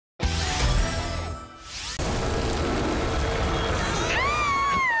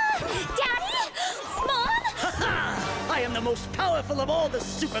the most powerful of all the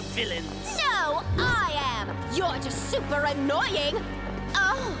supervillains. No, I am. You're just super annoying.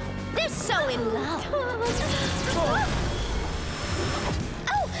 Oh, they're so in love.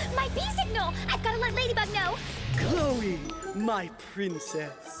 Oh, my bee signal. I've got to let Ladybug know. Chloe, my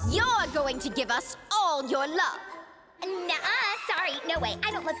princess. You're going to give us all your love. Nuh-uh, sorry. No way. I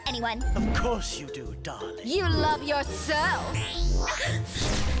don't love anyone. Of course you do, darling. You love yourself.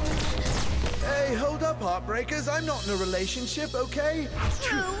 Hey, hold up, Heartbreakers. I'm not in a relationship, okay?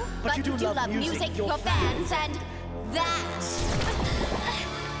 True, but you do love music, your fans, and that.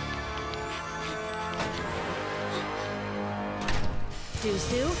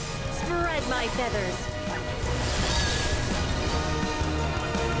 Susu, spread my feathers.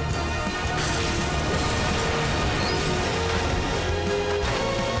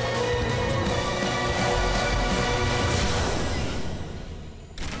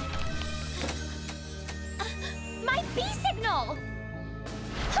 My bee signal!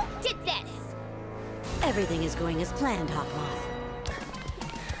 Who did this? Everything is going as planned, Hawk Moth.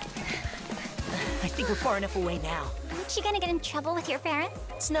 I think we're far enough away now. Aren't you gonna get in trouble with your parents?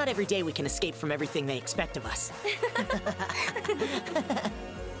 It's not every day we can escape from everything they expect of us.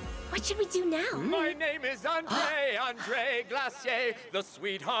 What should we do now? My name is Andre Glacier, the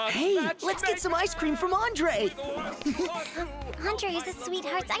sweetheart. Hey, let's get some ice cream from Andre. Andre is the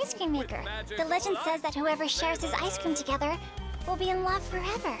sweetheart's ice cream maker. The legend says that whoever shares his ice cream together will be in love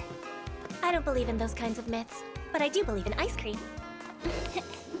forever. I don't believe in those kinds of myths, but I do believe in ice cream.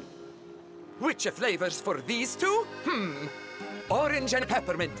 Which flavors for these two? Orange and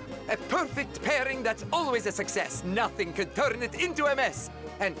peppermint. A perfect pairing that's always a success. Nothing could turn it into a mess.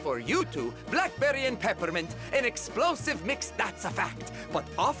 And for you two, blackberry and peppermint, an explosive mix, that's a fact. But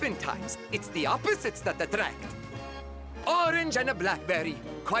oftentimes, it's the opposites that attract. Orange and a blackberry.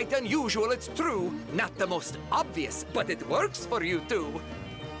 Quite unusual, it's true. Not the most obvious, but it works for you two.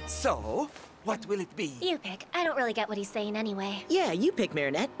 So, what will it be? You pick. I don't really get what he's saying anyway. Yeah, you pick,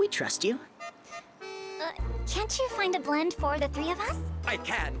 Marinette. We trust you. Can't you find a blend for the three of us? I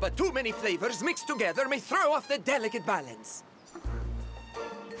can, but too many flavors mixed together may throw off the delicate balance.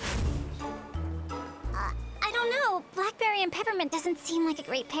 I don't know. Blackberry and peppermint doesn't seem like a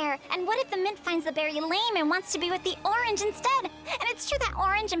great pair. And what if the mint finds the berry lame and wants to be with the orange instead? And it's true that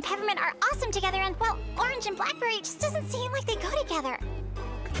orange and peppermint are awesome together, and, well, orange and blackberry just doesn't seem like they go together.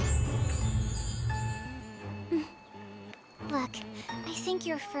 Look, I think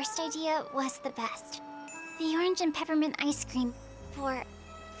your first idea was the best. The orange and peppermint ice cream for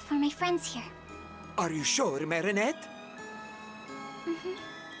my friends here. Are you sure, Marinette?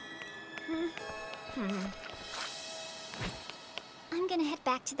 I'm gonna head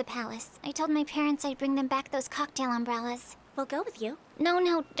back to the palace. I told my parents I'd bring them back those cocktail umbrellas. We'll go with you.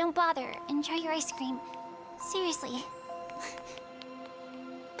 No, don't bother. Enjoy your ice cream. Seriously.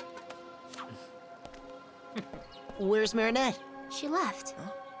 Where's Marinette? She left.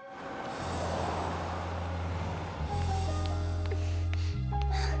 Huh?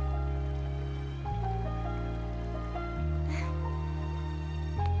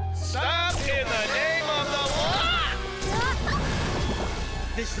 Stop in the name of the law!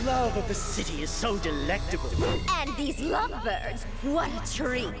 This love of the city is so delectable. And these lovebirds, what a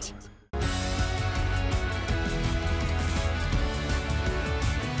treat.